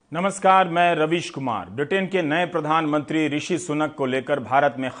नमस्कार, मैं रवीश कुमार। ब्रिटेन के नए प्रधानमंत्री ऋषि सुनक को लेकर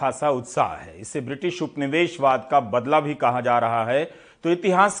भारत में खासा उत्साह है। इसे ब्रिटिश उपनिवेशवाद का बदला भी कहा जा रहा है तो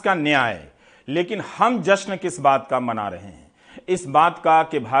इतिहास का न्याय। लेकिन हम जश्न किस बात का मना रहे हैं? इस बात का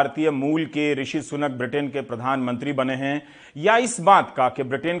कि भारतीय मूल के ऋषि सुनक ब्रिटेन के प्रधानमंत्री बने हैं, या इस बात का कि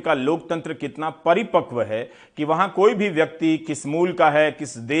ब्रिटेन का लोकतंत्र कितना परिपक्व है कि वहां कोई भी व्यक्ति किस मूल का है,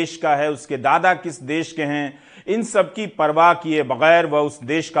 किस देश का है, उसके दादा किस देश के हैं, इन सब की परवाह किए बगैर वह उस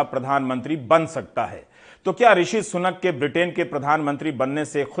देश का प्रधानमंत्री बन सकता है। तो क्या ऋषि सुनक के ब्रिटेन के प्रधानमंत्री बनने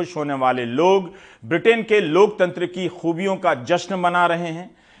से खुश होने वाले लोग ब्रिटेन के लोकतंत्र की खूबियों का जश्न मना रहे हैं?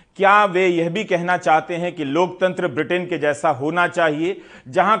 क्या वे यह भी कहना चाहते हैं कि लोकतंत्र ब्रिटेन के जैसा होना चाहिए,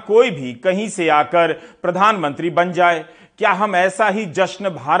 जहां कोई भी कहीं से आकर प्रधानमंत्री बन जाए? क्या हम ऐसा ही जश्न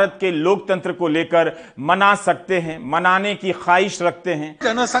भारत के लोकतंत्र को लेकर मना सकते हैं, मनाने की ख्वाहिश रखते हैं?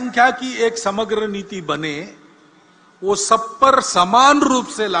 जनसंख्या की एक समग्र नीति बने, वो सब पर समान रूप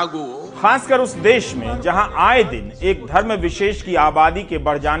से लागू हो। खासकर उस देश में जहां आए दिन एक धर्म विशेष की आबादी के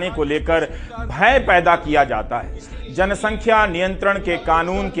बढ़ जाने को लेकर भय पैदा किया जाता है, जनसंख्या नियंत्रण के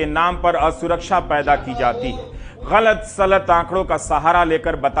कानून के नाम पर असुरक्षा पैदा की जाती है, गलत सलत आंकड़ों का सहारा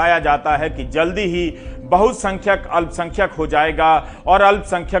लेकर बताया जाता है कि जल्दी ही बहुसंख्यक अल्पसंख्यक हो जाएगा और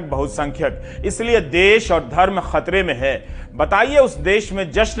अल्पसंख्यक बहुसंख्यक, इसलिए देश और धर्म खतरे में है। बताइए, उस देश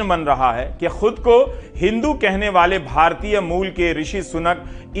में जश्न मन रहा है कि खुद को हिंदू कहने वाले भारतीय मूल के ऋषि सुनक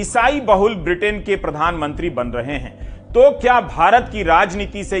ईसाई बहुल ब्रिटेन के प्रधानमंत्री बन रहे हैं। तो क्या भारत की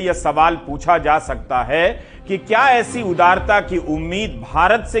राजनीति से यह सवाल पूछा जा सकता है कि क्या ऐसी उदारता की उम्मीद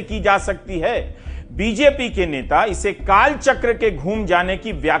भारत से की जा सकती है? बीजेपी के नेता इसे काल चक्र के घूम जाने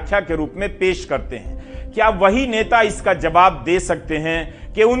की व्याख्या के रूप में पेश करते हैं। क्या वही नेता इसका जवाब दे सकते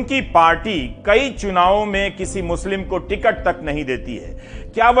हैं कि उनकी पार्टी कई चुनावों में किसी मुस्लिम को टिकट तक नहीं देती है?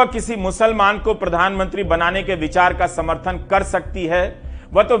 क्या वह किसी मुसलमान को प्रधानमंत्री बनाने के विचार का समर्थन कर सकती है?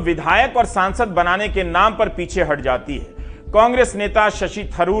 वह तो विधायक और सांसद बनाने के नाम पर पीछे हट जाती है। कांग्रेस नेता शशि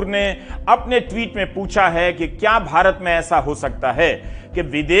थरूर ने अपने ट्वीट में पूछा है कि क्या भारत में ऐसा हो सकता है कि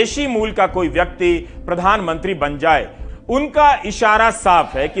विदेशी मूल का कोई व्यक्ति प्रधानमंत्री बन जाए? उनका इशारा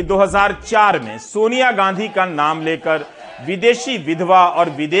साफ है कि 2004 में सोनिया गांधी का नाम लेकर विदेशी विधवा और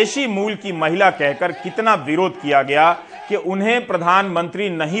विदेशी मूल की महिला कहकर कितना विरोध किया गया कि उन्हें प्रधानमंत्री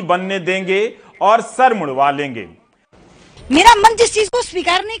नहीं बनने देंगे और सर मुड़वा लेंगे। मेरा मन जिस चीज को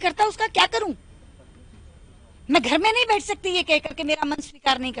स्वीकार नहीं करता उसका क्या करूं? मैं घर में नहीं बैठ सकती ये कहकर के मेरा मन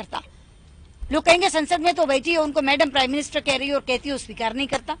स्वीकार नहीं करता। लोग कहेंगे संसद में तो बैठी है, उनको मैडम प्राइम मिनिस्टर कह रही है और कहती है स्वीकार नहीं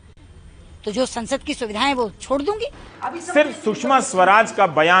करता, तो जो संसद की सुविधाएं वो छोड़ दूंगी। सिर्फ सुषमा स्वराज का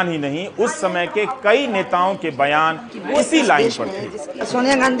बयान ही नहीं, उस समय के कई नेताओं के बयान इसी लाइन पर थे।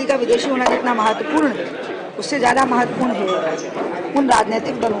 सोनिया गांधी का विदेशी होना जितना महत्वपूर्ण है, उससे ज्यादा महत्वपूर्ण है उन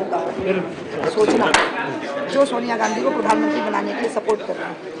राजनीतिक दलों का सोचना जो सोनिया गांधी को प्रधानमंत्री बनाने के लिए सपोर्ट कर रहे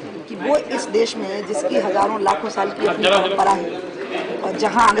हैं, कि वो इस देश में जिसकी हजारों लाखों साल की अपनी परंपरा है और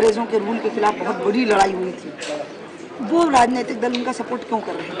जहां अंग्रेजों के रूल के खिलाफ बहुत बड़ी लड़ाई हुई थी, वो राजनीतिक दल उनका सपोर्ट क्यों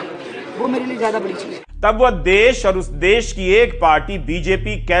कर रहे हैं? वो मेरे लिए ज्यादा बड़ी चीज है। तब वह देश और उस देश की एक पार्टी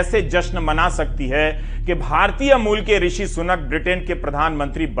बीजेपी कैसे जश्न मना सकती है कि भारतीय मूल के ऋषि सुनक ब्रिटेन के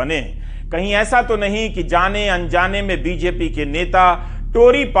प्रधानमंत्री बने हैं? कहीं ऐसा तो नहीं कि जाने अनजाने में बीजेपी के नेता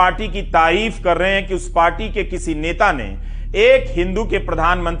टोरी पार्टी की तारीफ कर रहे हैं कि उस पार्टी के किसी नेता ने एक हिंदू के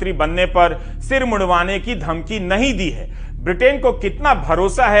प्रधानमंत्री बनने पर सिर मुड़वाने की धमकी नहीं दी है? ब्रिटेन को कितना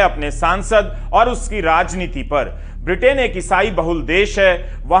भरोसा है अपने सांसद और उसकी राजनीति पर? ब्रिटेन एक ईसाई बहुल देश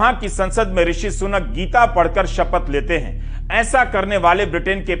है, वहां की संसद में ऋषि सुनक गीता पढ़कर शपथ लेते हैं। ऐसा करने वाले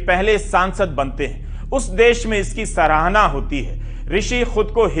ब्रिटेन के पहले सांसद बनते हैं। उस देश में इसकी सराहना होती है। ऋषि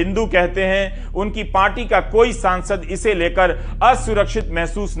खुद को हिंदू कहते हैं। उनकी पार्टी का कोई सांसद इसे लेकर असुरक्षित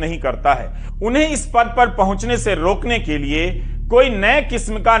महसूस नहीं करता है। उन्हें इस पद पर पहुंचने से रोकने के लिए कोई नए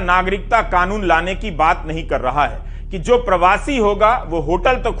किस्म का नागरिकता कानून लाने की बात नहीं कर रहा है कि जो प्रवासी होगा वो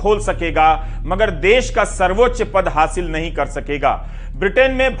होटल तो खोल सकेगा मगर देश का सर्वोच्च पद हासिल नहीं कर सकेगा।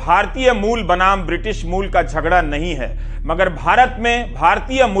 ब्रिटेन में भारतीय मूल बनाम ब्रिटिश मूल का झगड़ा नहीं है, मगर भारत में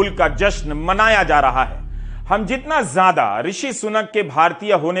भारतीय मूल का जश्न मनाया जा रहा है। हम जितना ज्यादा ऋषि सुनक के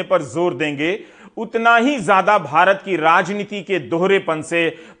भारतीय होने पर जोर देंगे, उतना ही ज्यादा भारत की राजनीति के दोहरेपन से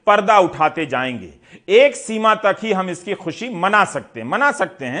पर्दा उठाते जाएंगे। एक सीमा तक ही हम इसकी खुशी मना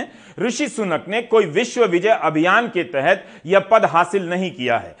सकते हैं। ऋषि सुनक ने कोई विश्व विजय अभियान के तहत यह पद हासिल नहीं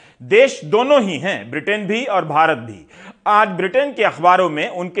किया है। देश दोनों ही हैं, ब्रिटेन भी और भारत भी। आज ब्रिटेन के अखबारों में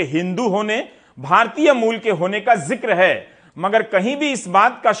उनके हिंदू होने, भारतीय मूल के होने का जिक्र है, मगर कहीं भी इस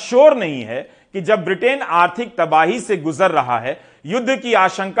बात का शोर नहीं है कि जब ब्रिटेन आर्थिक तबाही से गुजर रहा है, युद्ध की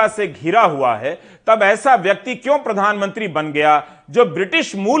आशंका से घिरा हुआ है, तब ऐसा व्यक्ति क्यों प्रधानमंत्री बन गया जो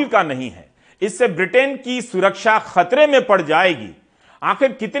ब्रिटिश मूल का नहीं है? इससे ब्रिटेन की सुरक्षा खतरे में पड़ जाएगी।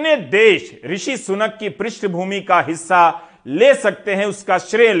 आखिर कितने देश ऋषि सुनक की पृष्ठभूमि का हिस्सा ले सकते हैं, उसका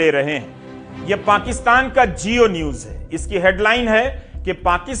श्रेय ले रहे हैं। यह पाकिस्तान का जियो न्यूज है। इसकी हेडलाइन है कि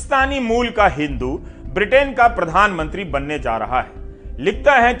पाकिस्तानी मूल का हिंदू ब्रिटेन का प्रधानमंत्री बनने जा रहा है।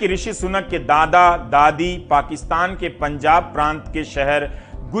 लिखता है कि ऋषि सुनक के दादा दादी पाकिस्तान के पंजाब प्रांत के शहर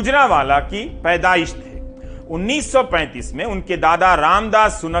गुजरावाला की पैदाइश थे। 1935 में उनके दादा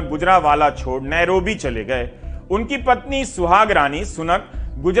रामदास सुनक गुजरावाला छोड़ नैरोबी चले गए। उनकी पत्नी सुहाग रानी सुनक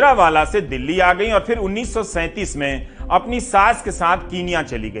गुजरावाला से दिल्ली आ गई और फिर 1937 में अपनी सास के साथ कीनिया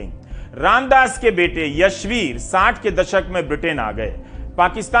चली गई। रामदास के बेटे यशवीर 60 के दशक में ब्रिटेन आ गए।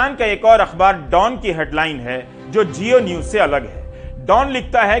 पाकिस्तान का एक और अखबार डॉन की हेडलाइन है जो जियो न्यूज से अलग है। डॉन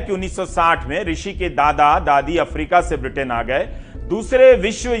लिखता है कि 1960 में ऋषि के दादा दादी अफ्रीका से ब्रिटेन आ गए। दूसरे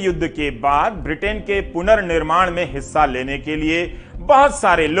विश्व युद्ध के बाद ब्रिटेन के पुनर्निर्माण में हिस्सा लेने के लिए बहुत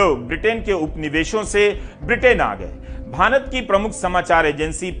सारे लोग ब्रिटेन के उपनिवेशों से ब्रिटेन आ गए। भारत की प्रमुख समाचार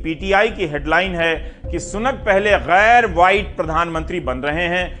एजेंसी पीटीआई की हेडलाइन है कि सुनक पहले गैर व्हाइट प्रधानमंत्री बन रहे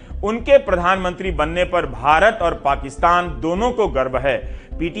हैं। उनके प्रधानमंत्री बनने पर भारत और पाकिस्तान दोनों को गर्व है।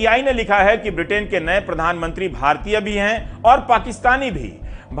 पीटीआई ने लिखा है कि ब्रिटेन के नए प्रधानमंत्री भारतीय भी हैं और पाकिस्तानी भी।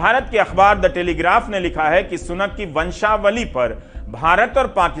 भारत के अखबार द टेलीग्राफ ने लिखा है कि सुनक की वंशावली पर भारत और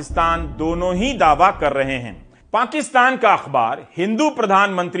पाकिस्तान दोनों ही दावा कर रहे हैं। पाकिस्तान का अखबार हिंदू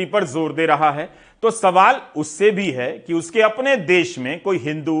प्रधानमंत्री पर जोर दे रहा है, तो सवाल उससे भी है कि उसके अपने देश में कोई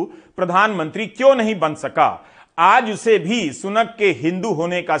हिंदू प्रधानमंत्री क्यों नहीं बन सका। आज उसे भी सुनक के हिंदू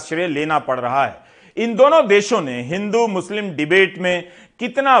होने का श्रेय लेना पड़ रहा है। इन दोनों देशों ने हिंदू मुस्लिम डिबेट में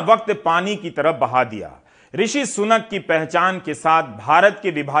कितना वक्त पानी की तरफ बहा दिया। ऋषि सुनक की पहचान के साथ भारत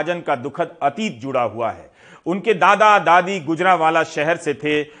के विभाजन का दुखद अतीत जुड़ा हुआ है। उनके दादा दादी गुजरावाला शहर से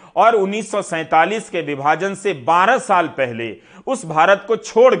थे और 1947 के विभाजन से 12 साल पहले उस भारत को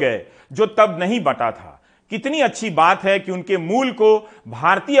छोड़ गए जो तब नहीं बटा था। कितनी अच्छी बात है कि उनके मूल को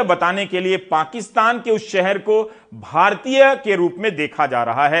भारतीय बताने के लिए पाकिस्तान के उस शहर को भारतीय के रूप में देखा जा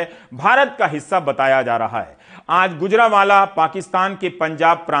रहा है, भारत का हिस्सा बताया जा रहा है। आज गुजरावाला पाकिस्तान के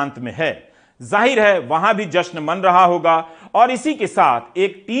पंजाब प्रांत में है। जाहिर है वहां भी जश्न मन रहा होगा और इसी के साथ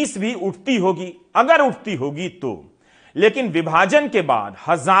एक टीस भी उठती होगी, अगर उठती होगी तो। लेकिन विभाजन के बाद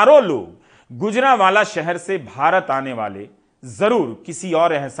हजारों लोग गुजरावाला शहर से भारत आने वाले जरूर किसी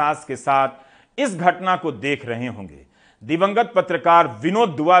और एहसास के साथ इस घटना को देख रहे होंगे। दिवंगत पत्रकार विनोद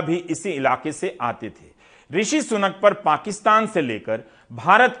दुआ भी इसी इलाके से आते थे। ऋषि सुनक पर पाकिस्तान से लेकर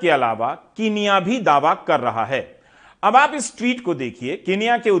भारत के अलावा कीनिया भी दावा कर रहा है। अब आप इस ट्वीट को देखिए,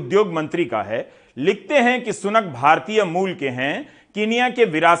 कीनिया के उद्योग मंत्री का है। लिखते हैं कि सुनक भारतीय मूल के हैं, कीनिया के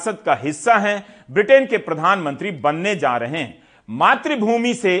विरासत का हिस्सा हैं, ब्रिटेन के प्रधानमंत्री बनने जा रहे हैं।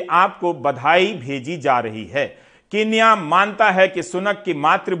 मातृभूमि से आपको बधाई भेजी जा रही है। कीनिया मानता है कि सुनक की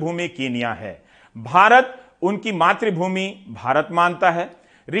मातृभूमि कीनिया है, भारत उनकी मातृभूमि भारत मानता है।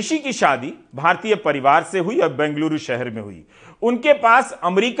 ऋषि की शादी भारतीय परिवार से हुई और बेंगलुरु शहर में हुई। उनके पास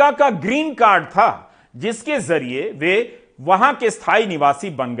अमेरिका का ग्रीन कार्ड था जिसके जरिए वे वहां के स्थायी निवासी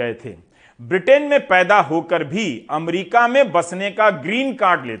बन गए थे। ब्रिटेन में पैदा होकर भी अमेरिका में बसने का ग्रीन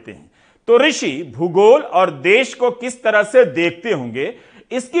कार्ड लेते हैं। तो ऋषि भूगोल और देश को किस तरह से देखते होंगे,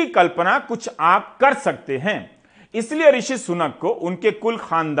 इसकी कल्पना कुछ आप कर सकते हैं। इसलिए ऋषि सुनक को उनके कुल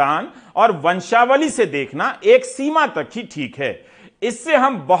खानदान और वंशावली से देखना एक सीमा तक ही ठीक है। इससे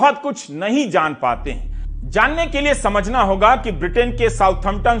हम बहुत कुछ नहीं जान पाते हैं। जानने के लिए समझना होगा कि ब्रिटेन के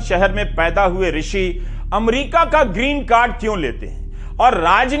साउथहम्पटन शहर में पैदा हुए ऋषि अमेरिका का ग्रीन कार्ड क्यों लेते हैं और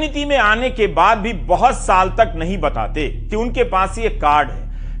राजनीति में आने के बाद भी बहुत साल तक नहीं बताते कि उनके पास ये कार्ड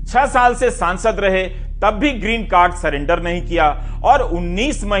है। 6 साल से सांसद रहे तब भी ग्रीन कार्ड सरेंडर नहीं किया और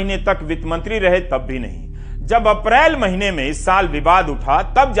 19 महीने तक वित्त मंत्री रहे तब भी नहीं। जब अप्रैल महीने में इस साल विवाद उठा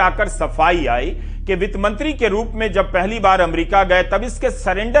तब जाकर सफाई आई कि वित्त मंत्री के रूप में जब पहली बार अमेरिका गए तब इसके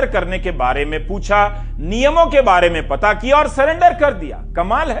सरेंडर करने के बारे में पूछा, नियमों के बारे में पता किया और सरेंडर कर दिया।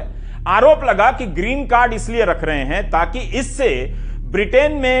 कमाल है। आरोप लगा कि ग्रीन कार्ड इसलिए रख रहे हैं ताकि इससे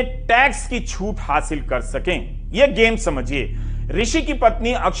ब्रिटेन में टैक्स की छूट हासिल कर सकें। यह गेम समझिए। ऋषि की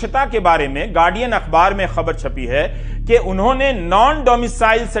पत्नी अक्षता के बारे में गार्डियन अखबार में खबर छपी है कि उन्होंने नॉन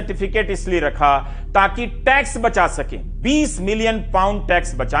डोमिसाइल सर्टिफिकेट इसलिए रखा ताकि टैक्स बचा सकें। 20 मिलियन पाउंड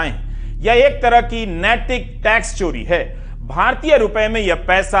टैक्स बचाएं। यह एक तरह की नैतिक टैक्स चोरी है। भारतीय रुपए में यह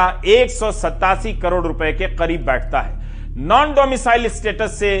पैसा 187 करोड़ रुपए के करीब बैठता है। नॉन डोमिसाइल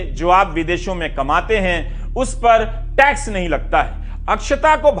स्टेटस से जो आप विदेशों में कमाते हैं उस पर टैक्स नहीं लगता है।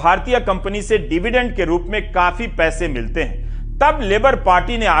 अक्षता को भारतीय कंपनी से डिविडेंड के रूप में काफी पैसे मिलते हैं। तब लेबर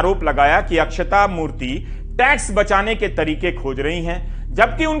पार्टी ने आरोप लगाया कि अक्षता मूर्ति टैक्स बचाने के तरीके खोज रही हैं,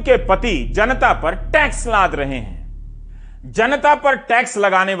 जबकि उनके पति जनता पर टैक्स लाद रहे हैं। जनता पर टैक्स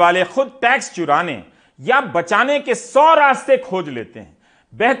लगाने वाले खुद टैक्स चुराने या बचाने के 100 रास्ते खोज लेते हैं।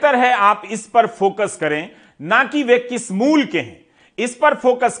 बेहतर है आप इस पर फोकस करें, ना कि वे किस मूल के हैं। इस पर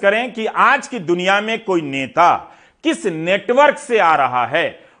फोकस करें कि आज की दुनिया में कोई नेता किस नेटवर्क से आ रहा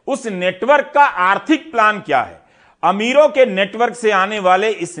है, उस नेटवर्क का आर्थिक प्लान क्या है। अमीरों के नेटवर्क से आने वाले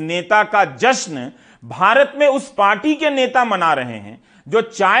इस नेता का जश्न भारत में उस पार्टी के नेता मना रहे हैं जो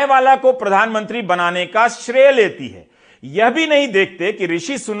चाय वाला को प्रधानमंत्री बनाने का श्रेय लेती है। यह भी नहीं देखते कि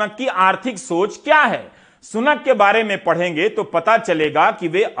ऋषि सुनक की आर्थिक सोच क्या है। सुनक के बारे में पढ़ेंगे तो पता चलेगा कि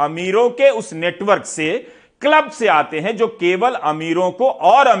वे अमीरों के उस नेटवर्क से, क्लब से आते हैं जो केवल अमीरों को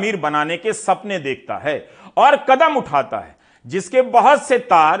और अमीर बनाने के सपने देखता है और कदम उठाता है, जिसके बहुत से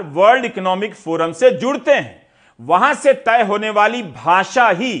तार वर्ल्ड इकोनॉमिक फोरम से जुड़ते हैं। वहां से तय होने वाली भाषा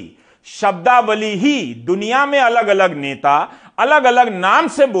ही, शब्दावली ही दुनिया में अलग अलग नेता अलग अलग नाम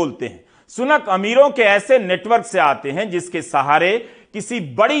से बोलते हैं। सुनक अमीरों के ऐसे नेटवर्क से आते हैं जिसके सहारे किसी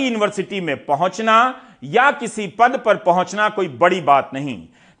बड़ी यूनिवर्सिटी में पहुंचना या किसी पद पर पहुंचना कोई बड़ी बात नहीं।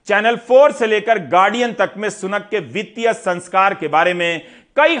 चैनल 4 से लेकर गार्डियन तक में सुनक के वित्तीय संस्कार के बारे में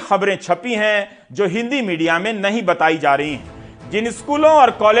कई खबरें छपी हैं जो हिंदी मीडिया में नहीं बताई जा रही हैं। जिन स्कूलों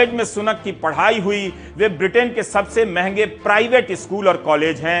और कॉलेज में सुनक की पढ़ाई हुई वे ब्रिटेन के सबसे महंगे प्राइवेट स्कूल और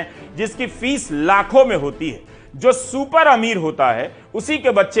कॉलेज हैं, जिसकी फीस लाखों में होती है। जो सुपर अमीर होता है उसी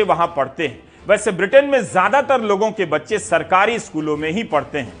के बच्चे वहां पढ़ते हैं। वैसे ब्रिटेन में ज्यादातर लोगों के बच्चे सरकारी स्कूलों में ही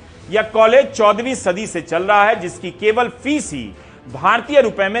पढ़ते हैं। यह कॉलेज 14वीं सदी से चल रहा है, जिसकी केवल फीस ही भारतीय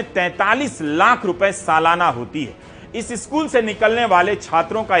रुपए में 43 लाख रुपए सालाना होती है। इस स्कूल से निकलने वाले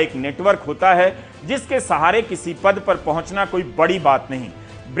छात्रों का एक नेटवर्क होता है जिसके सहारे किसी पद पर पहुंचना कोई बड़ी बात नहीं।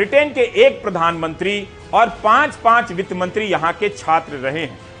 ब्रिटेन के एक प्रधानमंत्री और 5 वित्त मंत्री यहां के छात्र रहे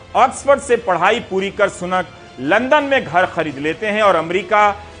हैं। ऑक्सफोर्ड से पढ़ाई पूरी कर सुनक लंदन में घर खरीद लेते हैं और अमेरिका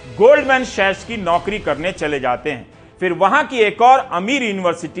गोल्डमैन सैक्स की नौकरी करने चले जाते हैं। फिर वहां की एक और अमीर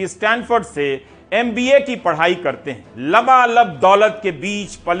यूनिवर्सिटी स्टैनफोर्ड से MBA की पढ़ाई करते हैं। लबालब दौलत के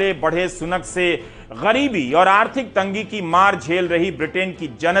बीच पले बढ़े सुनक से गरीबी और आर्थिक तंगी की मार झेल रही ब्रिटेन की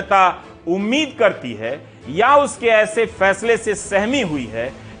जनता उम्मीद करती है या उसके ऐसे फैसले से सहमी हुई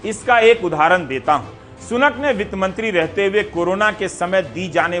है। इसका एक उदाहरण देता हूं। सुनक ने वित्त मंत्री रहते हुए कोरोना के समय दी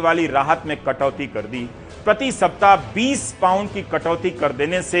जाने वाली राहत में कटौती कर दी। प्रति सप्ताह 20 पाउंड की कटौती कर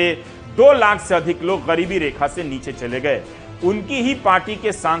देने से 2 लाख से अधिक लोग गरीबी रेखा से नीचे चले गए। उनकी ही पार्टी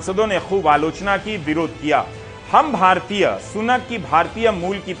के सांसदों ने खूब आलोचना की, विरोध किया। हम भारतीय सुनक की भारतीय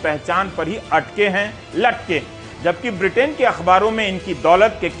मूल की पहचान पर ही अटके हैं, लटके हैं, जबकि ब्रिटेन के अखबारों में इनकी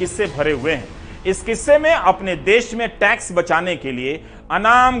दौलत के किस्से भरे हुए हैं। इस किस्से में अपने देश में टैक्स बचाने के लिए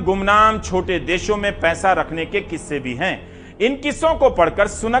अनाम गुमनाम छोटे देशों में पैसा रखने के किस्से भी हैं। इन किस्सों को पढ़कर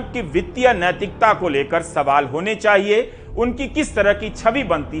सुनक की वित्तीय नैतिकता को लेकर सवाल होने चाहिए। उनकी किस तरह की छवि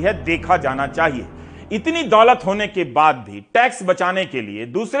बनती है देखा जाना चाहिए। इतनी दौलत होने के बाद भी टैक्स बचाने के लिए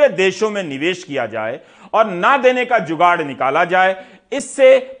दूसरे देशों में निवेश किया जाए और ना देने का जुगाड़ निकाला जाए,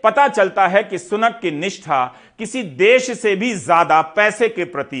 इससे पता चलता है कि सुनक की निष्ठा किसी देश से भी ज्यादा पैसे के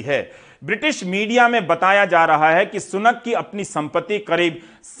प्रति है। ब्रिटिश मीडिया में बताया जा रहा है कि सुनक की अपनी संपत्ति करीब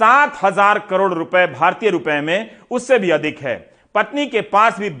 7,000 करोड़ रुपए भारतीय रुपए में उससे भी अधिक है। पत्नी के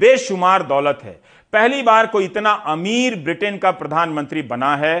पास भी बेशुमार दौलत है। पहली बार कोई इतना अमीर ब्रिटेन का प्रधानमंत्री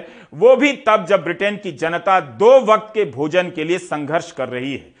बना है, वो भी तब जब ब्रिटेन की जनता 2 वक्त के भोजन के लिए संघर्ष कर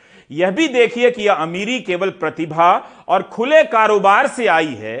रही है। यह भी देखिए कि यह अमीरी केवल प्रतिभा और खुले कारोबार से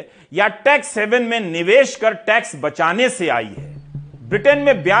आई है या टैक्स हेवन में निवेश कर टैक्स बचाने से आई है। ब्रिटेन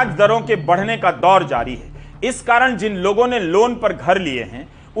में ब्याज दरों के बढ़ने का दौर जारी है। इस कारण जिन लोगों ने लोन पर घर लिए हैं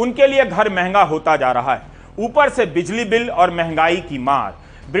उनके लिए घर महंगा होता जा रहा है। ऊपर से बिजली बिल और महंगाई की मार।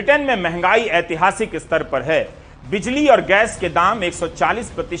 ब्रिटेन में महंगाई ऐतिहासिक स्तर पर है। बिजली और गैस के दाम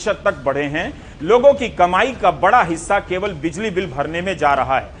 140% तक बढ़े हैं। लोगों की कमाई का बड़ा हिस्सा केवल बिजली बिल भरने में जा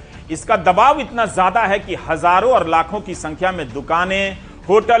रहा है। इसका दबाव इतना ज्यादा है कि हजारों और लाखों की संख्या में दुकानें,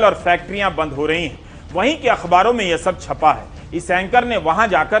 होटल और फैक्ट्रियां बंद हो रही हैं। वहीं के अखबारों में यह सब छपा है। इस एंकर ने वहां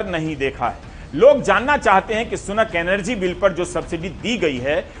जाकर नहीं देखा है। लोग जानना चाहते हैं कि सुनक एनर्जी बिल पर जो सब्सिडी दी गई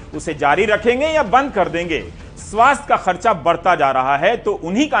है उसे जारी रखेंगे या बंद कर देंगे। स्वास्थ्य का खर्चा बढ़ता जा रहा है तो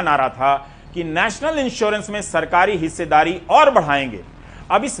उन्हीं का नारा था कि नेशनल इंश्योरेंस में सरकारी हिस्सेदारी और बढ़ाएंगे।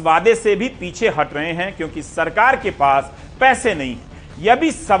 अब इस वादे से भी पीछे हट रहे हैं क्योंकि सरकार के पास पैसे नहीं है। यह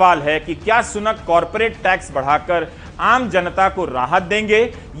भी सवाल है कि क्या सुनक कॉर्पोरेट टैक्स बढ़ाकर आम जनता को राहत देंगे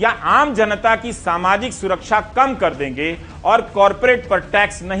या आम जनता की सामाजिक सुरक्षा कम कर देंगे और कॉर्पोरेट पर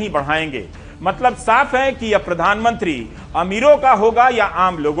टैक्स नहीं बढ़ाएंगे। मतलब साफ है कि यह प्रधानमंत्री अमीरों का होगा या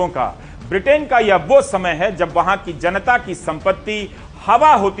आम लोगों का। ब्रिटेन का यह वो समय है जब वहां की जनता की संपत्ति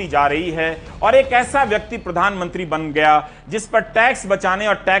हवा होती जा रही है और एक ऐसा व्यक्ति प्रधानमंत्री बन गया जिस पर टैक्स बचाने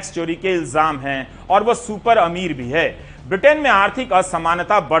और टैक्स चोरी के इल्जाम हैं और वह सुपर अमीर भी है। ब्रिटेन में आर्थिक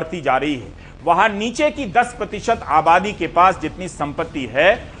असमानता बढ़ती जा रही है। वहां नीचे की 10% आबादी के पास जितनी संपत्ति है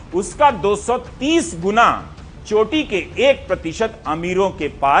उसका 230 गुना चोटी के 1% अमीरों के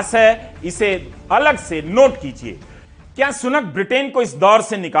पास है। इसे अलग से नोट कीजिए। क्या सुनक ब्रिटेन को इस दौर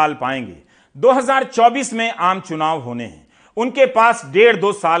से निकाल पाएंगे? 2024 में आम चुनाव होने हैं। उनके पास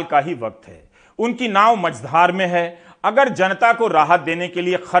 1.5-2 साल का ही वक्त है। उनकी नाव मझधार में है। अगर जनता को राहत देने के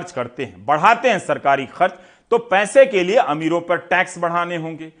लिए खर्च करते हैं, बढ़ाते हैं सरकारी खर्च, तो पैसे के लिए अमीरों पर टैक्स बढ़ाने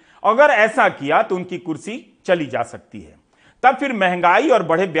होंगे। अगर ऐसा किया तो उनकी कुर्सी चली जा सकती है। तब फिर महंगाई और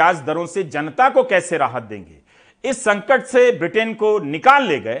बढ़े ब्याज दरों से जनता को कैसे राहत देंगे? इस संकट से ब्रिटेन को निकाल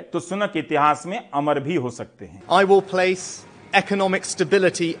ले गए तो सुनक इतिहास में अमर भी हो सकते हैं। I will place economic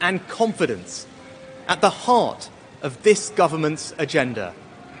stability and confidence at the heart of this government's agenda.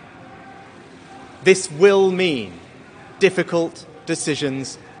 This will mean difficult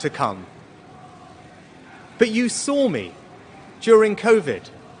decisions to come. But you saw me during COVID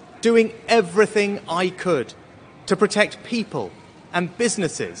doing everything I could to protect people and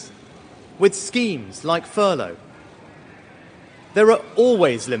businesses with schemes like furlough. There are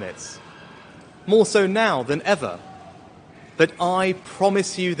always limits, more so now than ever. But I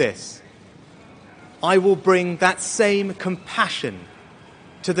promise you this, I will bring that same compassion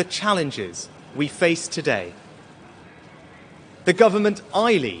to the challenges we face today. The government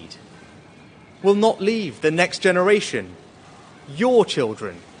I lead will not leave the next generation, your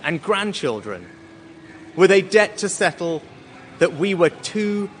children and grandchildren, with a debt to settle that we were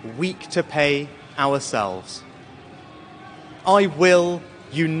too weak to pay ourselves. I will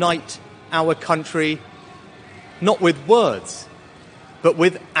unite our country, not with words, but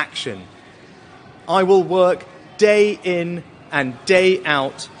with action. I will work day in and day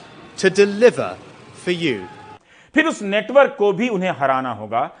out to deliver for you. फिर उस network को भी उन्हें हराना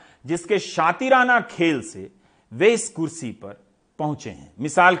होगा जिसके शातिराना खेल से वे इस कुर्सी पर पहुंचे हैं।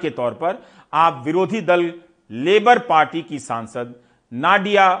 मिसाल के तौर पर आप विरोधी दल लेबर पार्टी की सांसद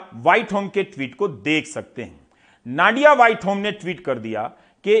नाडिया व्हाइटहोम के ट्वीट को देख सकते हैं। नाडिया व्हाइटहोम ने ट्वीट कर दिया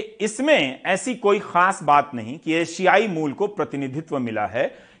कि इसमें ऐसी कोई खास बात नहीं कि एशियाई मूल को प्रतिनिधित्व मिला है,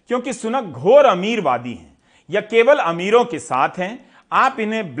 क्योंकि सुनक घोर अमीरवादी हैं या केवल अमीरों के साथ हैं। आप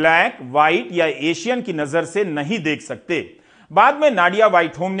इन्हें ब्लैक, व्हाइट या एशियन की नजर से नहीं देख सकते। बाद में नाडिया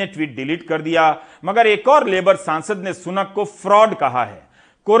व्हाइटहोम ने ट्वीट डिलीट कर दिया, मगर एक और लेबर सांसद ने सुनक को फ्रॉड कहा है।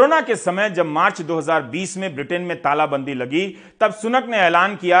 कोरोना के समय जब मार्च 2020 में ब्रिटेन में तालाबंदी लगी, तब सुनक ने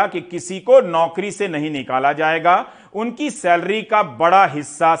ऐलान किया कि किसी को नौकरी से नहीं निकाला जाएगा, उनकी सैलरी का बड़ा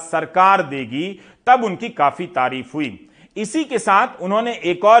हिस्सा सरकार देगी। तब उनकी काफी तारीफ हुई। इसी के साथ उन्होंने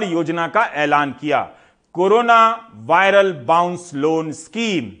एक और योजना का ऐलान किया, corona viral bounce loan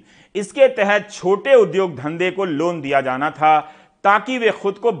scheme. इसके तहत छोटे उद्योग धंधे को लोन दिया जाना था ताकि वे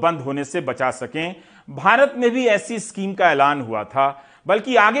खुद को बंद होने से बचा सकें। भारत में भी ऐसी स्कीम का ऐलान हुआ था।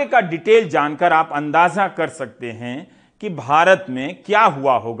 बल्कि आगे का डिटेल जानकर आप अंदाजा कर सकते हैं कि भारत में क्या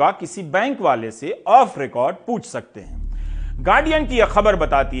हुआ होगा। किसी बैंक वाले से ऑफ रिकॉर्ड पूछ सकते हैं। गार्डियन की यह खबर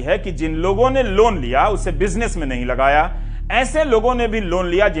बताती है कि जिन लोगों ने लोन लिया उसे बिजनेस में नहीं लगाया। ऐसे लोगों ने भी लोन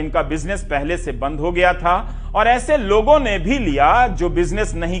लिया जिनका बिजनेस पहले से बंद हो गया था, और ऐसे लोगों ने भी लिया जो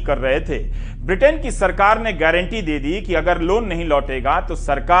बिजनेस नहीं कर रहे थे। ब्रिटेन की सरकार ने गारंटी दे दी कि अगर लोन नहीं लौटेगा तो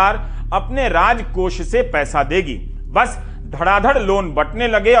सरकार अपने राजकोष से पैसा देगी। बस धड़ाधड़ लोन बंटने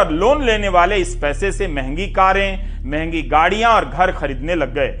लगे और लोन लेने वाले इस पैसे से महंगी कारें, महंगी गाड़ियां और घर खरीदने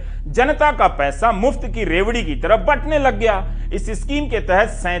लग गए। जनता का पैसा मुफ्त की रेवड़ी की तरफ बंटने लग गया। इस स्कीम के तहत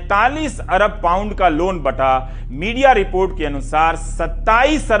 47 अरब पाउंड का लोन बटा। मीडिया रिपोर्ट के अनुसार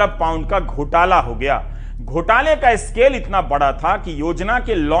 27 अरब पाउंड का घोटाला हो गया। घोटाले का स्केल इतना बड़ा था कि योजना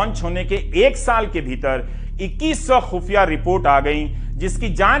के लॉन्च होने के 1 साल के भीतर 2100 खुफिया रिपोर्ट आ गई, जिसकी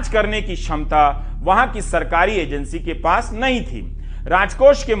जांच करने की क्षमता वहां की सरकारी एजेंसी के पास नहीं थी।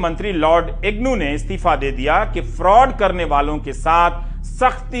 राजकोष के मंत्री लॉर्ड एग्नू ने इस्तीफा दे दिया कि फ्रॉड करने वालों के साथ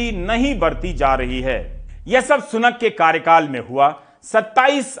सख्ती नहीं बरती जा रही है। यह सब सुनक के कार्यकाल में हुआ।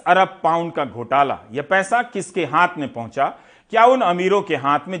 27 अरब पाउंड का घोटाला। यह पैसा किसके हाथ में पहुंचा? क्या उन अमीरों के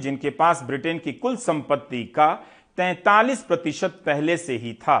हाथ में जिनके पास ब्रिटेन की कुल संपत्ति का 43% पहले से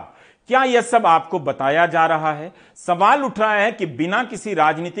ही था? क्या यह सब आपको बताया जा रहा है? सवाल उठ रहा है कि बिना किसी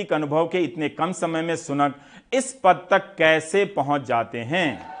राजनीतिक अनुभव के इतने कम समय में सुनक इस पद तक कैसे पहुंच जाते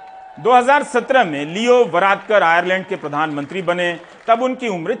हैं। 2017 में लियो वरादकर आयरलैंड के प्रधानमंत्री बने। तब उनकी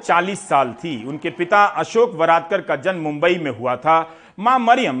उम्र 40 साल थी। उनके पिता अशोक वरादकर का जन्म मुंबई में हुआ था। मां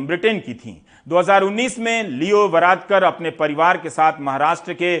मरियम ब्रिटेन की थी। 2019 में लियो वरादकर अपने परिवार के साथ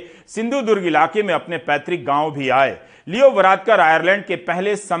महाराष्ट्र के सिंधुदुर्ग इलाके में अपने पैतृक गांव भी आए। लियो वरादकर आयरलैंड के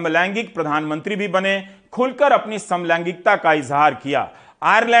पहले समलैंगिक प्रधानमंत्री भी बने। खुलकर अपनी समलैंगिकता का इजहार किया।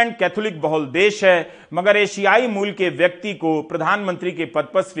 आयरलैंड कैथोलिक बहुल देश है, मगर एशियाई मूल के व्यक्ति को प्रधानमंत्री के पद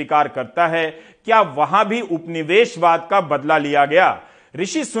पर स्वीकार करता है। क्या वहां भी उपनिवेशवाद का बदला लिया गया?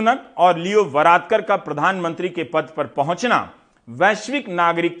 ऋषि सुनक और लियो वरादकर का प्रधानमंत्री के पद पर पहुंचना वैश्विक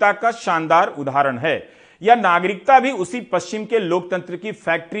नागरिकता का शानदार उदाहरण है। यह नागरिकता भी उसी पश्चिम के लोकतंत्र की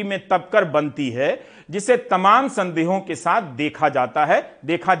फैक्ट्री में तपकर बनती है जिसे तमाम संदेहों के साथ देखा जाता है,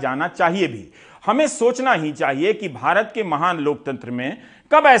 देखा जाना चाहिए भी। हमें सोचना ही चाहिए कि भारत के महान लोकतंत्र में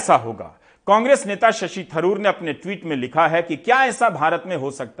कब ऐसा होगा। कांग्रेस नेता शशि थरूर ने अपने ट्वीट में लिखा है कि क्या ऐसा भारत में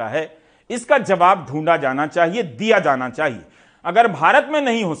हो सकता है? इसका जवाब ढूंढा जाना चाहिए, दिया जाना चाहिए। अगर भारत में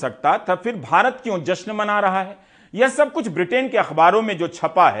नहीं हो सकता तब फिर भारत क्यों जश्न मना रहा है? यह सब कुछ ब्रिटेन के अखबारों में जो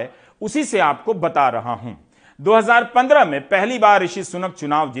छपा है उसी से आपको बता रहा हूं। 2015 में पहली बार ऋषि सुनक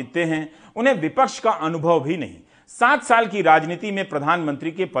चुनाव जीतते हैं। उन्हें विपक्ष का अनुभव भी नहीं। 7 साल की राजनीति में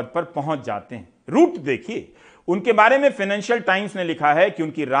प्रधानमंत्री के पद पर पहुंच जाते हैं। रूट देखिए, उनके बारे में फाइनेंशियल टाइम्स ने लिखा है कि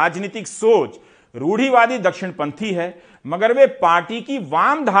उनकी राजनीतिक सोच रूढ़िवादी दक्षिणपंथी है, मगर वे पार्टी की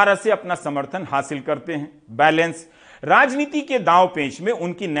वाम धारा से अपना समर्थन हासिल करते हैं। बैलेंस राजनीति के दांव पेंच में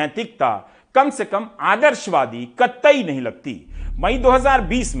उनकी नैतिकता कम से कम आदर्शवादी कतई नहीं लगती। मई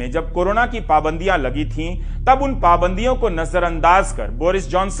 2020 में जब कोरोना की पाबंदियां लगी थीं, तब उन पाबंदियों को नजरअंदाज कर बोरिस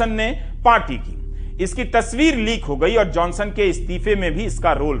जॉनसन ने पार्टी की। इसकी तस्वीर लीक हो गई और जॉनसन के इस्तीफे में भी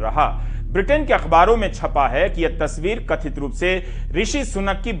इसका रोल रहा। ब्रिटेन के अखबारों में छपा है कि यह तस्वीर कथित रूप से ऋषि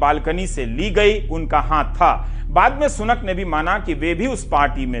सुनक की बालकनी से ली गई, उनका हाथ था। बाद में सुनक ने भी माना कि वे भी उस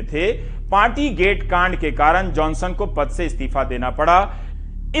पार्टी में थे। पार्टी गेट कांड के कारण जॉनसन को पद से इस्तीफा देना पड़ा।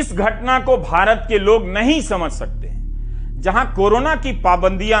 इस घटना को भारत के लोग नहीं समझ सकते। जहां कोरोना की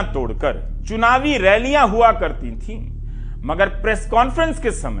पाबंदियां तोड़कर चुनावी रैलियां हुआ करती थीं, मगर प्रेस कॉन्फ्रेंस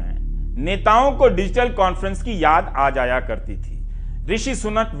के समय नेताओं को डिजिटल कॉन्फ्रेंस की याद आ जाया करती थी। ऋषि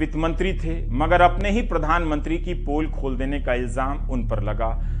सुनक वित्त मंत्री थे, मगर अपने ही प्रधानमंत्री की पोल खोल देने का इल्जाम उन पर लगा।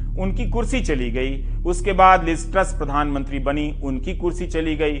 उनकी कुर्सी चली गई। उसके बाद लिज ट्रस प्रधानमंत्री बनी, उनकी कुर्सी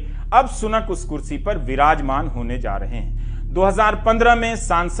चली गई। अब सुनक उस कुर्सी पर विराजमान होने जा रहे हैं। 2015 में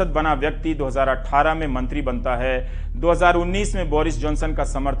सांसद बना व्यक्ति 2018 में मंत्री बनता है। 2019 में बोरिस जॉनसन का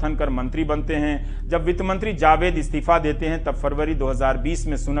समर्थन कर मंत्री बनते हैं। जब वित्त मंत्री जावेद इस्तीफा देते हैं तब फरवरी 2020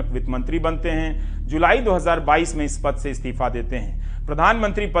 में सुनक वित्त मंत्री बनते हैं। जुलाई 2022 में इस पद से इस्तीफा देते हैं।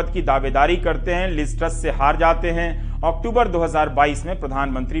 प्रधानमंत्री पद की दावेदारी करते हैं, लिज ट्रस से हार जाते हैं। अक्टूबर 2022 में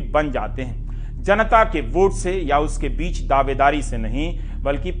प्रधानमंत्री बन जाते हैं। जनता के वोट से या उसके बीच दावेदारी से नहीं,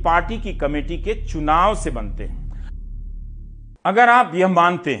 बल्कि पार्टी की कमेटी के चुनाव से बनते हैं। अगर आप यह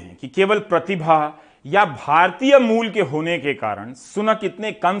मानते हैं कि केवल प्रतिभा या भारतीय मूल के होने के कारण सुनक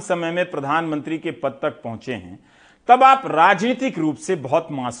इतने कम समय में प्रधानमंत्री के पद तक पहुंचे हैं, तब आप राजनीतिक रूप से बहुत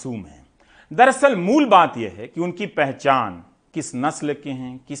मासूम हैं। दरअसल मूल बात यह है कि उनकी पहचान किस नस्ल के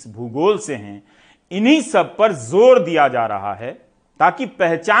हैं, किस भूगोल से हैं, इन्हीं सब पर जोर दिया जा रहा है ताकि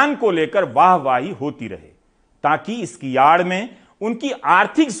पहचान को लेकर वाहवाही होती रहे, ताकि इसकी आड़ में उनकी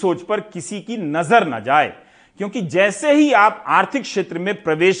आर्थिक सोच पर किसी की नजर न जाए। क्योंकि जैसे ही आप आर्थिक क्षेत्र में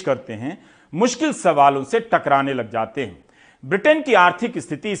प्रवेश करते हैं, मुश्किल सवालों से टकराने लग जाते हैं। ब्रिटेन की आर्थिक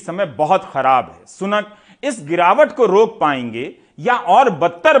स्थिति इस समय बहुत खराब है। सुनक इस गिरावट को रोक पाएंगे या और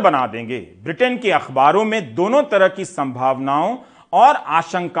बदतर बना देंगे? ब्रिटेन के अखबारों में दोनों तरह की संभावनाओं और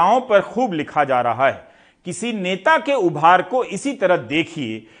आशंकाओं पर खूब लिखा जा रहा है। किसी नेता के उभार को इसी तरह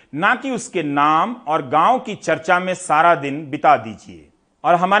देखिए, ना कि उसके नाम और गांव की चर्चा में सारा दिन बिता दीजिए।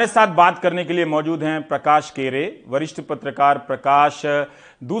 और हमारे साथ बात करने के लिए मौजूद हैं प्रकाश केरे, वरिष्ठ पत्रकार। प्रकाश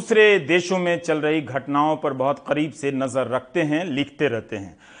दूसरे देशों में चल रही घटनाओं पर बहुत करीब से नजर रखते हैं, लिखते रहते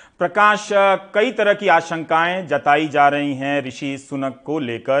हैं। प्रकाश, कई तरह की आशंकाएं जताई जा रही हैं ऋषि सुनक को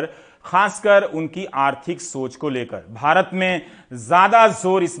लेकर, खासकर उनकी आर्थिक सोच को लेकर। भारत में ज्यादा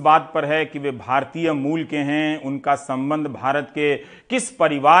जोर इस बात पर है कि वे भारतीय मूल के हैं, उनका संबंध भारत के किस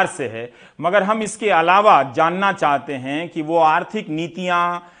परिवार से है, मगर हम इसके अलावा जानना चाहते हैं कि वो आर्थिक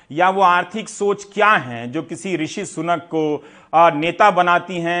नीतियां या वो आर्थिक सोच क्या हैं जो किसी ऋषि सुनक को नेता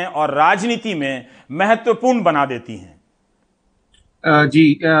बनाती हैं और राजनीति में महत्वपूर्ण बना देती हैं।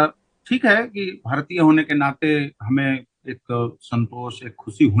 जी, ठीक है कि भारतीय होने के नाते हमें एक संतोष, एक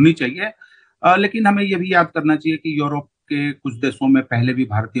खुशी होनी चाहिए, लेकिन हमें यह भी याद करना चाहिए कि यूरोप के कुछ देशों में पहले भी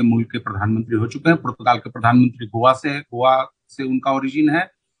भारतीय मूल के प्रधानमंत्री हो चुके हैं। पुर्तगाल के प्रधानमंत्री गोवा से उनका ओरिजिन है,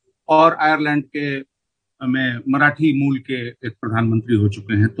 और आयरलैंड के में मराठी मूल के एक प्रधानमंत्री हो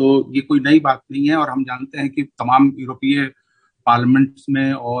चुके हैं। तो ये कोई नई बात नहीं है, और हम जानते हैं कि तमाम यूरोपीय पार्लियामेंट्स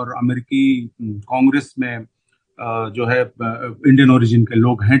में और अमेरिकी कांग्रेस में जो है इंडियन ओरिजिन के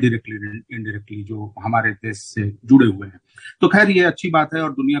लोग हैं, डायरेक्टली इनडायरेक्टली, जो हमारे देश से जुड़े हुए हैं। तो खैर ये अच्छी बात है,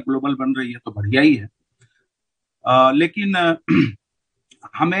 और दुनिया ग्लोबल बन रही है तो बढ़िया ही है। लेकिन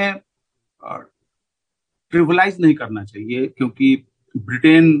हमें ट्रिविलाइज नहीं करना चाहिए, क्योंकि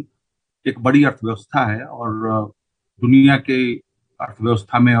ब्रिटेन एक बड़ी अर्थव्यवस्था है और दुनिया के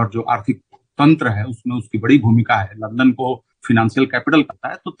अर्थव्यवस्था में और जो आर्थिक तंत्र है उसमें उसकी बड़ी भूमिका है। लंदन को फिनेंशियल कैपिटल करता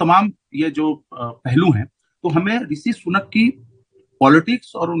है। तो तमाम ये जो पहलू हैं, तो हमें ऋषि सुनक की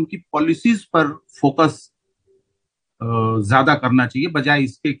पॉलिटिक्स और उनकी पॉलिसीज पर फोकस ज्यादा करना चाहिए, बजाय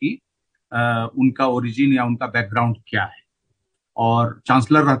इसके कि उनका ओरिजिन या उनका बैकग्राउंड क्या है। और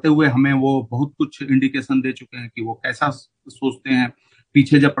चांसलर रहते हुए हमें वो बहुत कुछ इंडिकेशन दे चुके हैं कि वो कैसा सोचते हैं।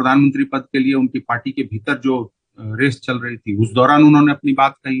 पीछे जब प्रधानमंत्री पद के लिए उनकी पार्टी के भीतर जो रेस चल रही थी, उस दौरान उन्होंने अपनी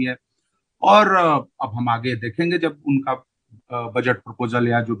बात कही है। और अब हम आगे देखेंगे जब उनका बजट प्रपोजल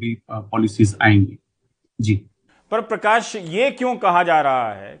या जो भी पॉलिसीज आएंगी। जी। पर प्रकाश, ये क्यों कहा जा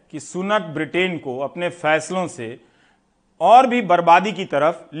रहा है कि सुनक ब्रिटेन को अपने फैसलों से और भी बर्बादी की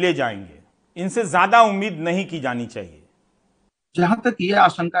तरफ ले जाएंगे? इनसे ज्यादा उम्मीद नहीं की जानी चाहिए। जहां तक ये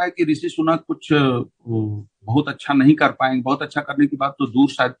आशंका है कि ऋषि सुनक कुछ बहुत अच्छा नहीं कर पाएंगे, बहुत अच्छा करने की बात तो दूर,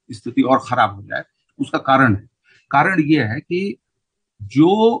 शायद स्थिति और खराब हो जाए, उसका कारण ये है कि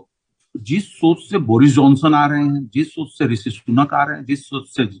जिस सोच से बोरिस जॉनसन आ रहे हैं, जिस सोच से ऋषि सुनक आ रहे हैं, जिस सोच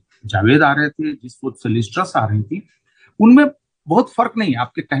से जावेद आ रहे थे, जिस सोच से लिज ट्रस आ रही थी, उनमें बहुत फर्क नहीं है।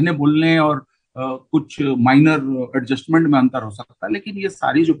 आपके कहने बोलने और कुछ माइनर एडजस्टमेंट में अंतर हो सकता है, लेकिन ये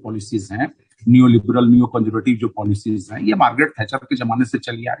सारी जो पॉलिसीज हैं, न्यू लिबरल न्यू कंजर्वेटिव जो पॉलिसीज हैं, ये मार्गरेट थैचर के जमाने से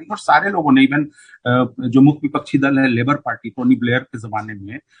चली आ रही है। और सारे लोगों ने, इवन जो मुख्य विपक्षी दल है लेबर पार्टी, टोनी ब्लेयर के जमाने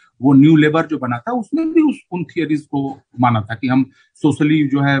में वो न्यू लेबर जो बना था, उसने भी उन थियरीज को माना था कि हम सोशली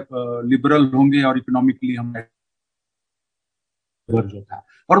जो है लिबरल होंगे और इकोनॉमिकली हम जो था,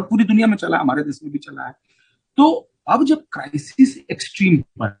 और पूरी दुनिया में चला, हमारे देश में भी चला है। तो अब जब क्राइसिस एक्सट्रीम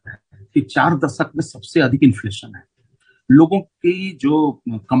पर है कि 4 दशक में सबसे अधिक इन्फ्लेशन है, लोगों की जो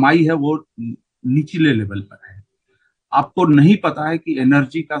कमाई है वो निचले लेवल पर है, आपको नहीं पता है कि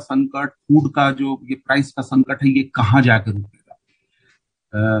एनर्जी का संकट, फूड का जो ये प्राइस का संकट है, ये कहाँ जाकर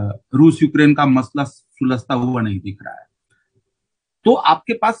रुकेगा। रूस यूक्रेन का मसला सुलझता हुआ नहीं दिख रहा है। तो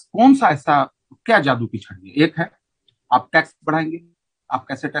आपके पास कौन सा ऐसा क्या जादू की छड़ी है? एक है आप टैक्स बढ़ाएंगे। आप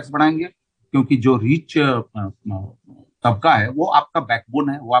कैसे टैक्स बढ़ाएंगे? क्योंकि जो रिच तबका है वो आपका बैकबोन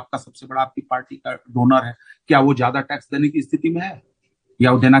है, वो आपका सबसे बड़ा, आपकी पार्टी का डोनर है। क्या वो ज्यादा टैक्स देने की स्थिति में है,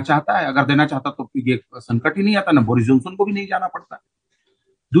 या वो देना चाहता है? अगर देना चाहता तो ये संकट ही नहीं आता, ना बोरिस जॉनसन को भी नहीं जाना पड़ता।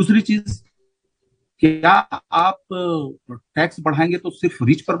 दूसरी चीज, क्या आप टैक्स बढ़ाएंगे तो सिर्फ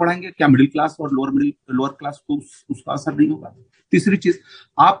रिच पर बढ़ाएंगे? क्या मिडिल क्लास और लोअर क्लास को उसका असर नहीं होगा? तीसरी चीज,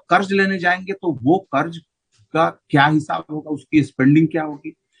 आप कर्ज लेने जाएंगे तो वो कर्ज का क्या हिसाब होगा, उसकी स्पेंडिंग क्या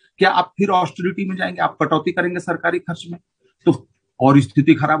होगी? क्या आप फिर ऑस्टेरिटी में जाएंगे, आप कटौती करेंगे सरकारी खर्च में, तो और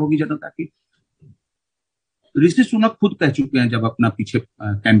स्थिति खराब होगी जनता की। ऋषि सुनक खुद कह चुके हैं जब अपना पीछे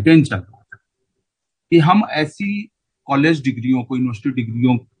कैंपेन चल रहा था कि हम ऐसी कॉलेज डिग्रियों को, यूनिवर्सिटी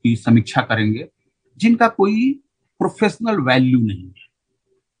डिग्रियों की समीक्षा करेंगे जिनका कोई प्रोफेशनल वैल्यू नहीं है।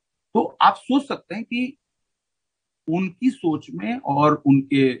 तो आप सोच सकते हैं कि उनकी सोच में और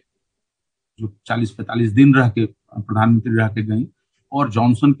उनके जो 40-45 दिन रह के प्रधानमंत्री रह के गई और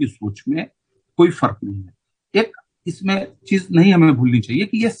जॉनसन की सोच में कोई फर्क नहीं है। एक इसमें चीज नहीं हमें भूलनी चाहिए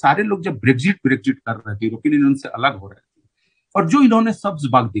कि ये सारे लोग जब ब्रेग्जिट कर रहे थे, यूरोपियन यूनियन से अलग हो रहे थे, और जो इन्होंने सब्ज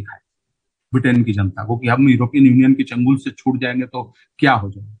बाग दिखाए ब्रिटेन की जनता को कि हम यूरोपियन यूनियन की चंगुल से छूट जाएंगे तो क्या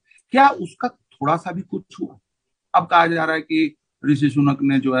हो जाएगा, क्या उसका थोड़ा सा भी कुछ हुआ? अब कहा जा रहा है कि ऋषि सुनक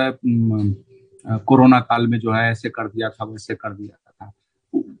ने जो है कोरोना काल में जो है ऐसे कर दिया था, वैसे कर दिया था,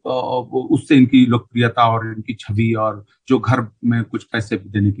 उससे इनकी लोकप्रियता और इनकी छवि और जो घर में कुछ पैसे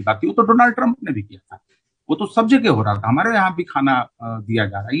देने की बात थी, वो तो डोनाल्ड ट्रंप ने भी किया था, वो तो सब जगह हो रहा था, हमारे यहाँ भी खाना दिया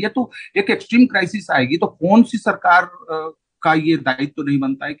जा रहा है। ये तो एक एक्सट्रीम क्राइसिस आएगी तो कौन सी सरकार का ये दायित्व तो नहीं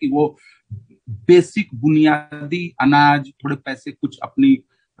बनता है कि वो बेसिक बुनियादी अनाज, थोड़े पैसे कुछ अपनी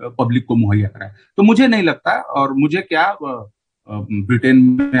पब्लिक को मुहैया कराए? तो मुझे नहीं लगता, और मुझे क्या, ब्रिटेन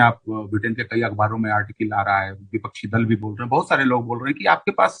में आप ब्रिटेन के कई अखबारों में आर्टिकल आ रहा है, विपक्षी दल भी बोल रहे हैं, बहुत सारे लोग बोल रहे हैं कि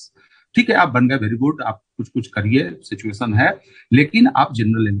आपके पास ठीक है, आप बन गए, वेरी गुड, आप कुछ करिए, सिचुएशन है, लेकिन आप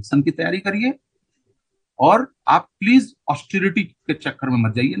जनरल इलेक्शन की तैयारी करिए और आप प्लीज ऑस्टेरिटी के चक्कर में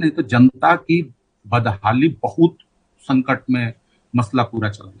मत जाइए, नहीं तो जनता की बदहाली, बहुत संकट में मसला पूरा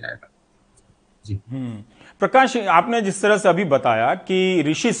चला जाएगा। जी। प्रकाश, आपने जिस तरह से अभी बताया कि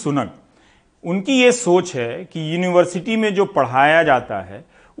ऋषि सुनक, उनकी ये सोच है कि यूनिवर्सिटी में जो पढ़ाया जाता है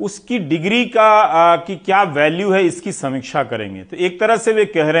उसकी डिग्री का की क्या वैल्यू है, इसकी समीक्षा करेंगे। तो एक तरह से वे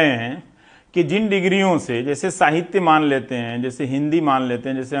कह रहे हैं कि जिन डिग्रियों से, जैसे साहित्य मान लेते हैं, जैसे हिंदी मान लेते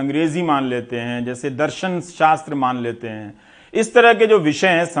हैं, जैसे अंग्रेजी मान लेते हैं, जैसे दर्शन शास्त्र मान लेते हैं, इस तरह के जो विषय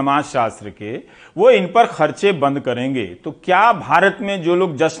हैं समाज शास्त्र के, वो इन पर खर्चे बंद करेंगे। तो क्या भारत में जो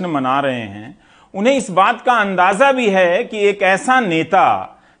लोग जश्न मना रहे हैं उन्हें इस बात का अंदाजा भी है कि एक ऐसा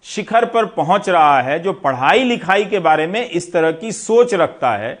नेता शिखर पर पहुंच रहा है, जो पढ़ाई लिखाई के बारे में इस तरह की सोच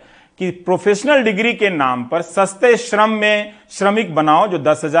रखता है कि प्रोफेशनल डिग्री के नाम पर सस्ते श्रम में श्रमिक बनाओ, जो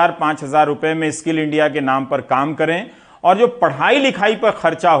 10,000 5,000 रुपए में स्किल इंडिया के नाम पर काम करें, और जो पढ़ाई लिखाई पर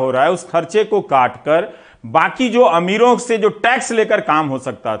खर्चा हो रहा है उस खर्चे को काटकर बाकी जो अमीरों से जो टैक्स लेकर काम हो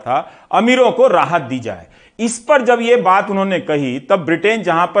सकता था, अमीरों को राहत दी जाए। इस पर जब यह बात उन्होंने कही, तब ब्रिटेन,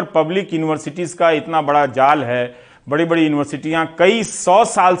 जहां पर पब्लिक यूनिवर्सिटीज का इतना बड़ा जाल है, बड़ी बड़ी यूनिवर्सिटियां कई 100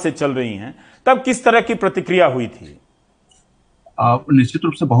 साल से चल रही हैं, तब किस तरह की प्रतिक्रिया हुई थी? निश्चित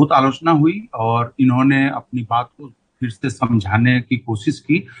रूप से बहुत आलोचना हुई और इन्होंने अपनी बात को फिर से समझाने की कोशिश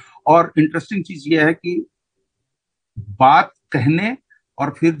की। और इंटरेस्टिंग चीज यह है कि बात कहने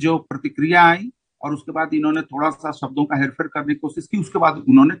और फिर जो प्रतिक्रिया आई और उसके बाद इन्होंने थोड़ा सा शब्दों का हेरफेर करने की कोशिश की, उसके बाद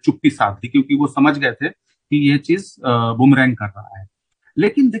उन्होंने चुप्पी साध दी, क्योंकि वो समझ गए थे कि ये चीज बुमरैंग कर रहा है।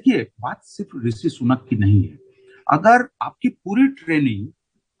 लेकिन देखिए, बात सिर्फ ऋषि सुनक की नहीं है। अगर आपकी पूरी ट्रेनिंग,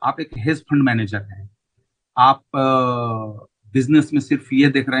 आप एक हेज फंड मैनेजर हैं, आप बिजनेस में सिर्फ ये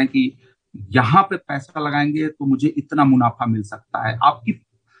देख रहे हैं कि यहां पे पैसा लगाएंगे तो मुझे इतना मुनाफा मिल सकता है,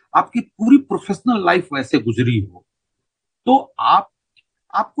 आपकी पूरी प्रोफेशनल लाइफ वैसे गुजरी हो, तो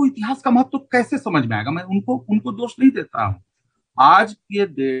आपको इतिहास का महत्व कैसे समझ में आएगा? मैं उनको दोष नहीं देता हूं। आज के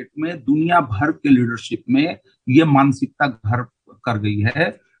डेट में दुनिया भर के लीडरशिप में ये मानसिकता घर कर गई है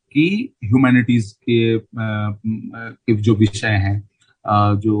कि ह्यूमैनिटीज के जो विषय हैं,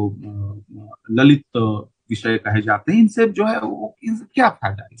 जो ललित विषय कहे जाते हैं, इनसे जो है वो क्या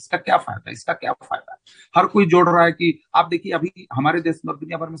फायदा है, इसका क्या फायदा है, इसका क्या फायदा है। हर कोई जोड़ रहा है कि आप देखिए, अभी हमारे देश में और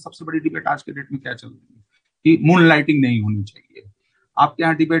दुनिया भर में सबसे बड़ी डिबेट आज के डेट में क्या चल रही है कि मून लाइटिंग नहीं होनी चाहिए। आपके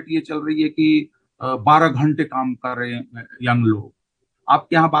यहाँ डिबेट ये चल रही है कि 12 घंटे काम कर रहे हैं यंग लोग।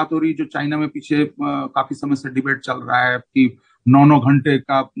 आपके यहाँ बात हो रही है, जो चाइना में पीछे काफी समय से डिबेट चल रहा है कि 9 घंटे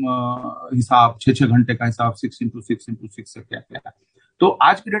का हिसाब, 6 घंटे का हिसाब, 6 × 6 से क्या क्या है। तो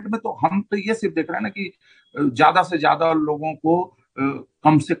आज के डेट में तो हम तो ये सिर्फ देख रहे हैं ना कि ज्यादा से ज्यादा लोगों को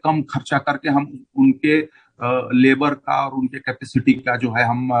कम से कम खर्चा करके हम उनके लेबर का और उनके कैपेसिटी का जो है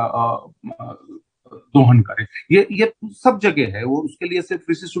हम दोहन करें। ये सब जगह है। वो उसके लिए सिर्फ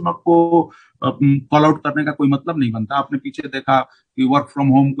ऋषि सुनक को कॉल आउट करने का कोई मतलब नहीं बनता। आपने पीछे देखा कि वर्क फ्रॉम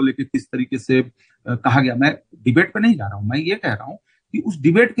होम को लेकर किस तरीके से कहा गया। मैं डिबेट पे नहीं जा रहा हूं, मैं ये कह रहा हूं कि उस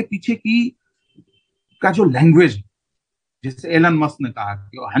डिबेट के पीछे का जो लैंग्वेज है, जैसे एलन मस्क ने कहा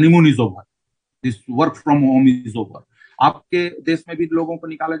कि honeymoon is over, this work from home is over. आपके देश में भी लोगों को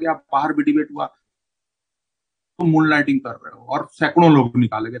निकाला गया, बाहर भी डिबेट हुआ, तो मून लाइटिंग कर रहे हो, और सैकड़ों लोग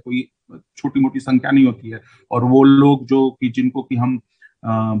निकाले गए, कोई छोटी मोटी संख्या नहीं होती है। और वो लोग जो कि जिनको कि हम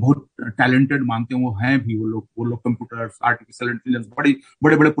बहुत टैलेंटेड मानते हैं, वो हैं भी, वो लोग कंप्यूटर्स, आर्टिफिशियल इंटेलिजेंस,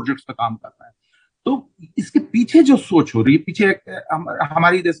 बड़े बड़े प्रोजेक्ट्स पे काम कर रहे हैं। तो इसके पीछे जो सोच हो रही है, पीछे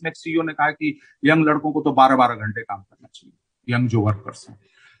हमारी देश में एक सीईओ ने कहा कि यंग लड़कों को तो 12-12 घंटे काम करना चाहिए, यंग जो वर्कर्स हैं।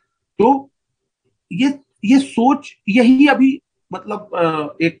 तो ये सोच, यही अभी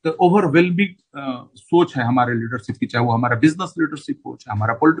मतलब एक ओवरवेलमिंग सोच है हमारे लीडरशिप की, चाहे वो हमारा बिजनेस लीडरशिप हो, चाहे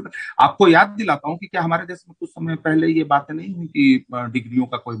हमारा पॉलिटिकल। आपको याद दिलाता हूं कि क्या हमारे देश में कुछ समय पहले ये बातें नहीं हुई कि डिग्रियों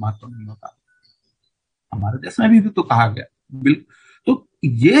का कोई महत्व नहीं होता। हमारे देश में भी तो कहा गया। बिल्कुल। तो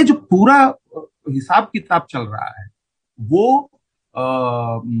ये जो पूरा हिसाब किताब चल रहा है, वो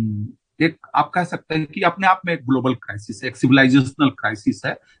एक आप कह सकते हैं कि अपने आप में एक ग्लोबल क्राइसिस है, एक सिविलाइजेशनल क्राइसिस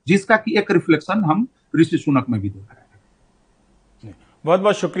है, जिसका कि एक रिफ्लेक्शन हम ऋषि सुनक में भी देख रहे हैं। बहुत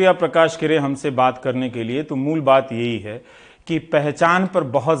बहुत शुक्रिया प्रकाश खिरे हमसे बात करने के लिए। तो मूल बात यही है कि पहचान पर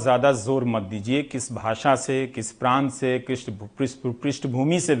बहुत ज़्यादा जोर मत दीजिए, किस भाषा से, किस प्रांत से, किस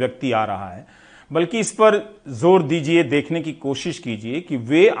पृष्ठभूमि से व्यक्ति आ रहा है, बल्कि इस पर जोर दीजिए, देखने की कोशिश कीजिए कि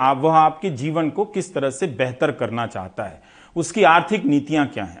वह आपके जीवन को किस तरह से बेहतर करना चाहता है, उसकी आर्थिक नीतियां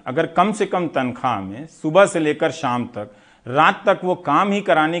क्या हैं। अगर कम से कम तनख्वाह में सुबह से लेकर शाम तक, रात तक वो काम ही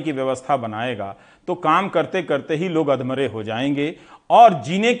कराने की व्यवस्था बनाएगा, तो काम करते करते ही लोग अधमरे हो जाएंगे और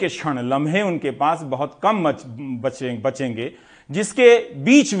जीने के क्षण, लम्हे उनके पास बहुत कम बचेंगे, जिसके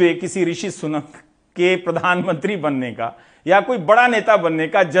बीच वे किसी ऋषि सुनक के प्रधानमंत्री बनने का या कोई बड़ा नेता बनने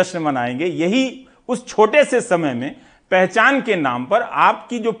का जश्न मनाएंगे। यही उस छोटे से समय में पहचान के नाम पर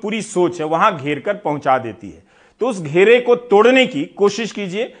आपकी जो पूरी सोच है वहां घेर कर पहुंचा देती है। तो उस घेरे को तोड़ने की कोशिश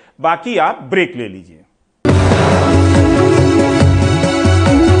कीजिए, बाकी आप ब्रेक ले लीजिए।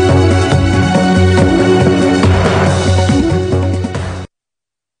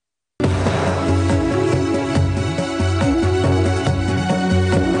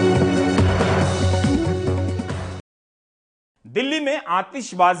 दिल्ली में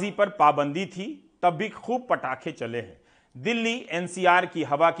आतिशबाजी पर पाबंदी थी, तब भी खूब पटाखे चले हैं। दिल्ली एनसीआर की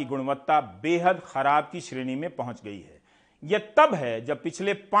हवा की गुणवत्ता बेहद खराब की श्रेणी में पहुंच गई है। यह तब है जब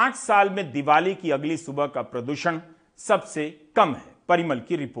पिछले 5 साल में दिवाली की अगली सुबह का प्रदूषण सबसे कम है। परिमल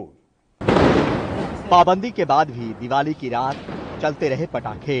की रिपोर्ट। पाबंदी के बाद भी दिवाली की रात चलते रहे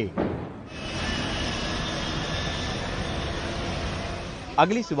पटाखे।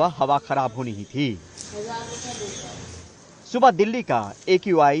 अगली सुबह हवा खराब होनी ही थी। सुबह दिल्ली का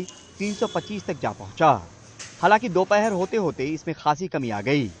AQI 325 तक जा पहुंचा। हालांकि दोपहर होते होते इसमें खासी कमी आ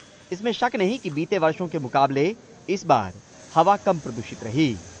गई। इसमें शक नहीं कि बीते वर्षों के मुकाबले इस बार हवा कम प्रदूषित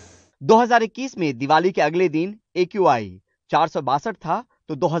रही। 2021 में दिवाली के अगले दिन AQI 462 था,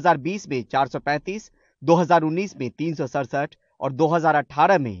 तो 2020 में 435, 2019 में 367 और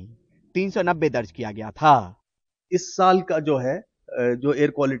 2018 में 390 दर्ज किया गया था। इस साल का जो एयर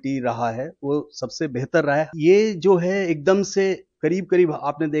क्वालिटी रहा है वो सबसे बेहतर रहा है। ये जो है एकदम से करीब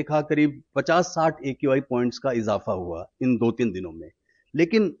आपने देखा करीब 50-60 AQI पॉइंट्स का इजाफा हुआ इन 2-3 दिनों में।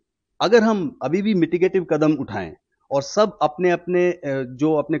 लेकिन अगर हम अभी भी मिटिगेटिव कदम उठाएं और सब अपने अपने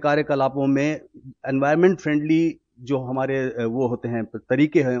जो अपने कार्यकलापों में एनवायरनमेंट फ्रेंडली जो हमारे वो होते हैं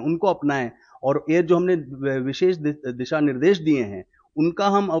तरीके हैं उनको अपनाएं और ये जो हमने विशेष दिशा निर्देश दिए हैं उनका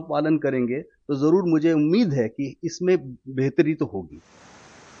हम अब पालन करेंगे तो जरूर मुझे उम्मीद है कि इसमें बेहतरी तो होगी।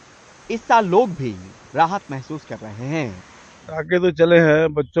 इस साल लोग भी राहत महसूस कर रहे हैं। पटाखे तो चले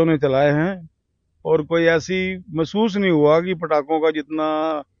हैं, बच्चों ने चलाए हैं और कोई ऐसी महसूस नहीं हुआ कि पटाखों का जितना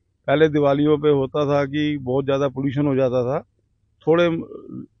पहले दिवालियों पे होता था कि बहुत ज्यादा पोल्यूशन हो जाता था। थोड़े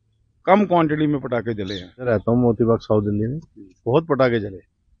कम क्वांटिटी में पटाखे जले हैं। रहता हूँ मोती बाग साउथ दिल्ली में, बहुत पटाखे जले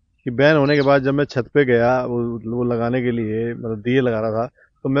कि बैन होने के बाद जब मैं छत पे गया वो लगाने के लिए, मतलब दिए लगा रहा था,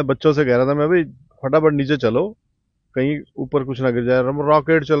 तो मैं बच्चों से कह रहा था मैं भाई फटाफट नीचे चलो कहीं ऊपर कुछ ना गिर जाए।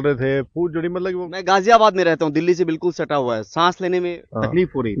 रॉकेट चल रहे थे, फूट जड़ी, मतलब मैं गाजियाबाद में रहता हूँ, दिल्ली से बिल्कुल सटा हुआ है, सांस लेने में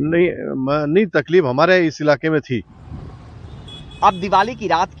तकलीफ हो रही। नहीं तकलीफ हमारे इस इलाके में थी। अब दिवाली की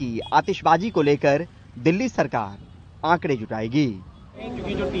रात की आतिशबाजी को लेकर दिल्ली सरकार आंकड़े जुटाएगी।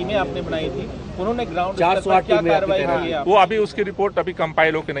 क्योंकि जो टीमें आपने बनाई थी उन्होंने ग्राउंड 408 क्या कार्रवाई की है? वो अभी उसकी रिपोर्ट अभी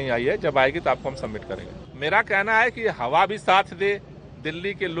कंपाइल होकर नहीं आई है, जब आएगी तो आपको हम सबमिट करेंगे। मेरा कहना है कि हवा भी साथ दे,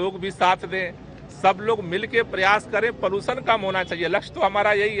 दिल्ली के लोग भी साथ दें, सब लोग मिलकर प्रयास करें, प्रदूषण कम होना चाहिए। लक्ष्य तो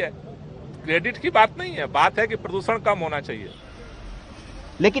हमारा यही है, क्रेडिट की बात नहीं है, बात है कि प्रदूषण कम होना चाहिए।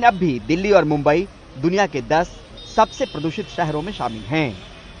 लेकिन अब भी दिल्ली और मुंबई दुनिया के 10 सबसे प्रदूषित शहरों में शामिल हैं।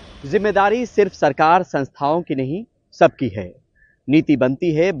 जिम्मेदारी सिर्फ सरकार संस्थाओं की नहीं, सबकी है। नीति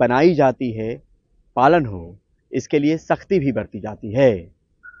बनती है, बनाई जाती है, पालन हो इसके लिए सख्ती भी बरती जाती है।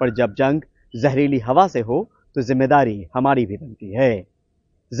 पर जब जंग जहरीली हवा से हो तो जिम्मेदारी हमारी भी बनती है।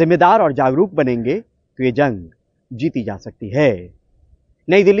 जिम्मेदार और जागरूक बनेंगे तो ये जंग जीती जा सकती है।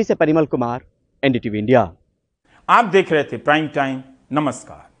 नई दिल्ली से परिमल कुमार, NDTV इंडिया। आप देख रहे थे प्राइम टाइम।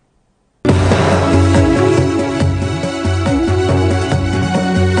 नमस्कार।